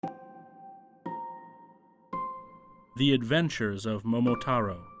The Adventures of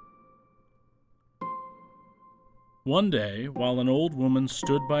Momotaro. One day, while an old woman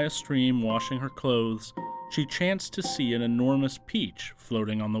stood by a stream washing her clothes, she chanced to see an enormous peach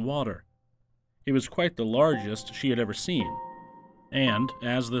floating on the water. It was quite the largest she had ever seen, and,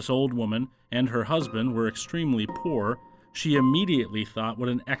 as this old woman and her husband were extremely poor, she immediately thought what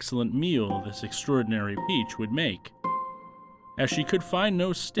an excellent meal this extraordinary peach would make. As she could find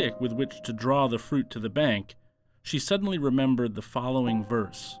no stick with which to draw the fruit to the bank, she suddenly remembered the following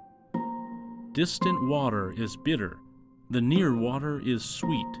verse. Distant water is bitter, the near water is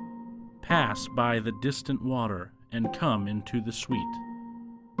sweet. Pass by the distant water and come into the sweet.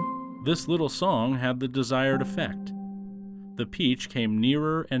 This little song had the desired effect. The peach came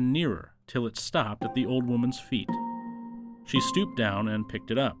nearer and nearer till it stopped at the old woman's feet. She stooped down and picked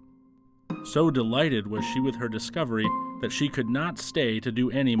it up. So delighted was she with her discovery that she could not stay to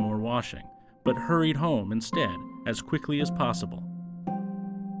do any more washing, but hurried home instead, as quickly as possible.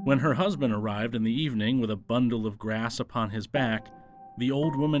 When her husband arrived in the evening with a bundle of grass upon his back, the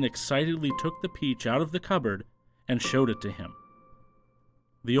old woman excitedly took the peach out of the cupboard and showed it to him.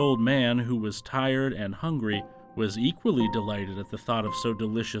 The old man, who was tired and hungry, was equally delighted at the thought of so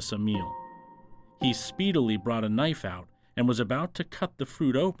delicious a meal. He speedily brought a knife out and was about to cut the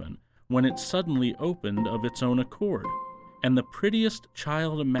fruit open when it suddenly opened of its own accord, and the prettiest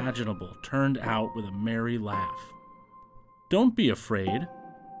child imaginable turned out with a merry laugh. "Don't be afraid,"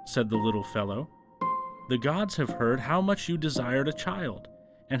 said the little fellow. "The gods have heard how much you desired a child,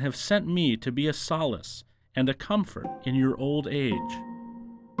 and have sent me to be a solace and a comfort in your old age."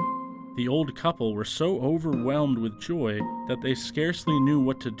 The old couple were so overwhelmed with joy that they scarcely knew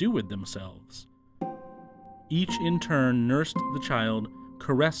what to do with themselves. Each in turn nursed the child,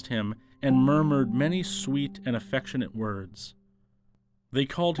 caressed him, and murmured many sweet and affectionate words. They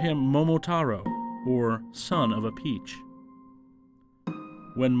called him Momotaro, or son of a peach.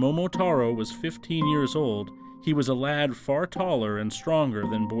 When Momotaro was 15 years old, he was a lad far taller and stronger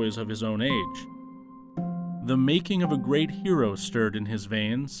than boys of his own age. The making of a great hero stirred in his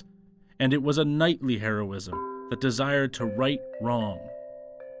veins, and it was a knightly heroism that desired to right wrong.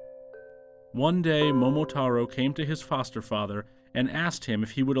 One day Momotaro came to his foster father and asked him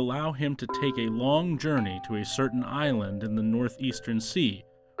if he would allow him to take a long journey to a certain island in the northeastern sea,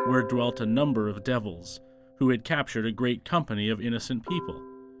 where dwelt a number of devils, who had captured a great company of innocent people,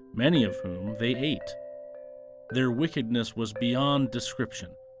 many of whom they ate. Their wickedness was beyond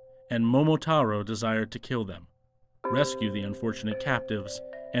description, and Momotaro desired to kill them, rescue the unfortunate captives,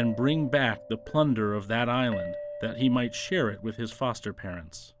 and bring back the plunder of that island, that he might share it with his foster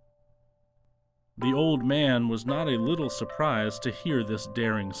parents. The old man was not a little surprised to hear this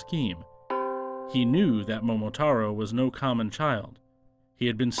daring scheme. He knew that Momotaro was no common child. He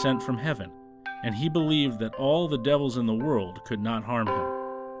had been sent from heaven, and he believed that all the devils in the world could not harm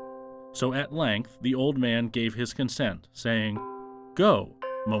him. So at length the old man gave his consent, saying, "Go,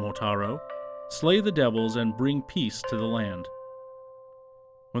 Momotaro, slay the devils and bring peace to the land."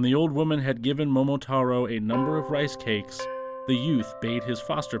 When the old woman had given Momotaro a number of rice cakes, the youth bade his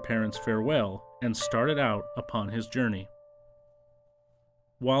foster parents farewell and started out upon his journey.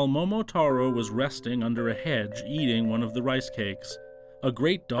 While Momotaro was resting under a hedge eating one of the rice cakes, a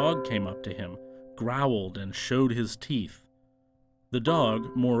great dog came up to him, growled, and showed his teeth. The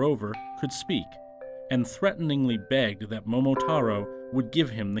dog, moreover, could speak, and threateningly begged that Momotaro would give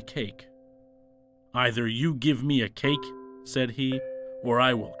him the cake. "Either you give me a cake," said he, "or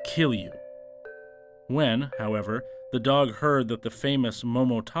I will kill you." When, however, the dog heard that the famous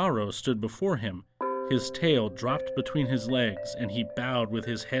Momotaro stood before him, his tail dropped between his legs, and he bowed with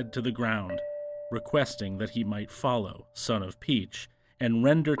his head to the ground, requesting that he might follow Son of Peach, and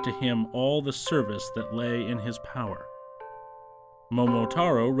render to him all the service that lay in his power.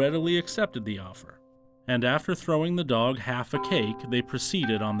 Momotaro readily accepted the offer, and after throwing the dog half a cake, they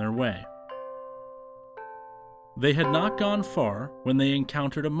proceeded on their way. They had not gone far when they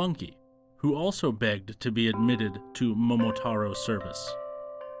encountered a monkey, who also begged to be admitted to Momotaro's service.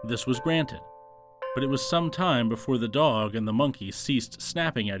 This was granted, but it was some time before the dog and the monkey ceased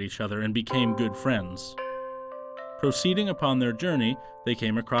snapping at each other and became good friends. Proceeding upon their journey, they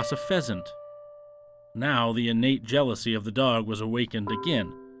came across a pheasant. Now the innate jealousy of the dog was awakened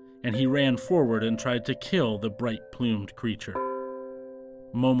again, and he ran forward and tried to kill the bright-plumed creature.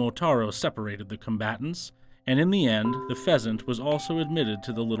 Momotaro separated the combatants, and in the end the pheasant was also admitted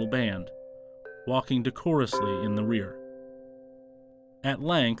to the little band, walking decorously in the rear. At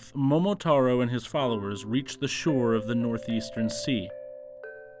length, Momotaro and his followers reached the shore of the northeastern sea.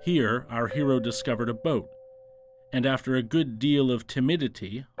 Here our hero discovered a boat, and after a good deal of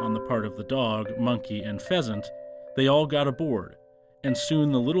timidity on the part of the dog, monkey, and pheasant, they all got aboard, and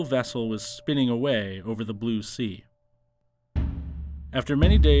soon the little vessel was spinning away over the blue sea. After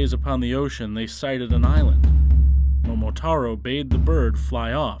many days upon the ocean, they sighted an island. Momotaro bade the bird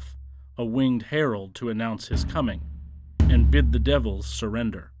fly off, a winged herald to announce his coming, and bid the devils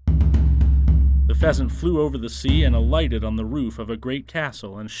surrender. The pheasant flew over the sea and alighted on the roof of a great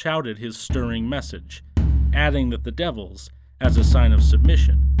castle and shouted his stirring message, adding that the devils, as a sign of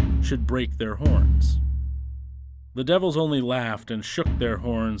submission, should break their horns. The devils only laughed and shook their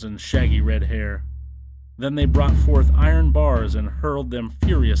horns and shaggy red hair. Then they brought forth iron bars and hurled them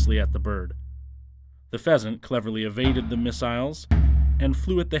furiously at the bird. The pheasant cleverly evaded the missiles and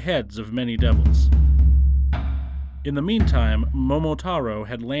flew at the heads of many devils. In the meantime, Momotaro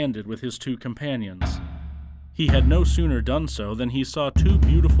had landed with his 2 companions. He had no sooner done so than he saw 2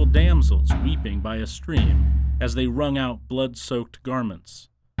 beautiful damsels weeping by a stream as they wrung out blood-soaked garments.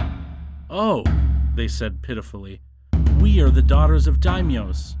 "Oh," they said pitifully, "we are the daughters of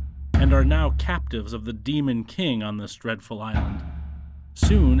daimyos, and are now captives of the demon king on this dreadful island.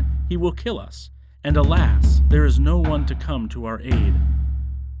 Soon he will kill us, and alas, there is no one to come to our aid."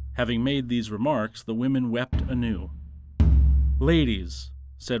 Having made these remarks, the women wept anew. "Ladies,"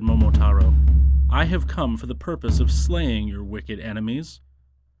 said Momotaro, "I have come for the purpose of slaying your wicked enemies.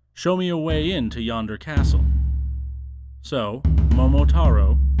 Show me a way into yonder castle." So,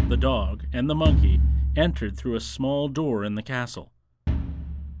 Momotaro, the dog, and the monkey entered through a small door in the castle.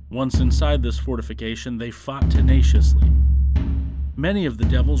 Once inside this fortification, they fought tenaciously. Many of the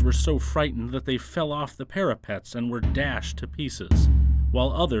devils were so frightened that they fell off the parapets and were dashed to pieces,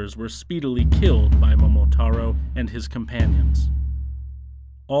 while others were speedily killed by Momotaro and his companions.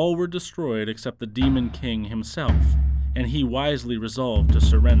 All were destroyed except the Demon King himself, and he wisely resolved to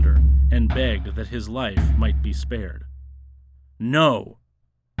surrender and begged that his life might be spared. "No,"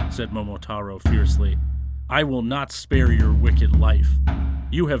 said Momotaro fiercely, "I will not spare your wicked life.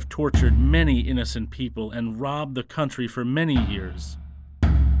 You have tortured many innocent people and robbed the country for many years."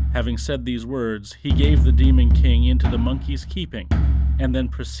 Having said these words, he gave the Demon King into the monkey's keeping, and then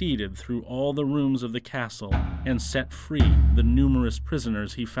proceeded through all the rooms of the castle and set free the numerous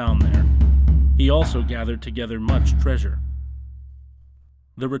prisoners he found there. He also gathered together much treasure.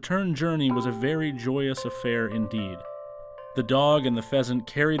 The return journey was a very joyous affair indeed. The dog and the pheasant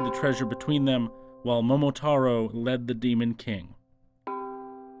carried the treasure between them, while Momotaro led the Demon King.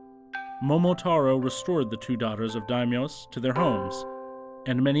 Momotaro restored the 2 daughters of daimyos to their homes,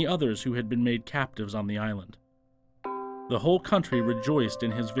 and many others who had been made captives on the island. The whole country rejoiced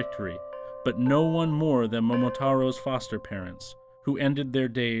in his victory, but no one more than Momotaro's foster parents, who ended their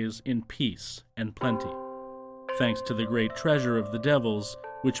days in peace and plenty, thanks to the great treasure of the devils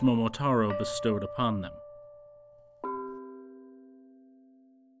which Momotaro bestowed upon them.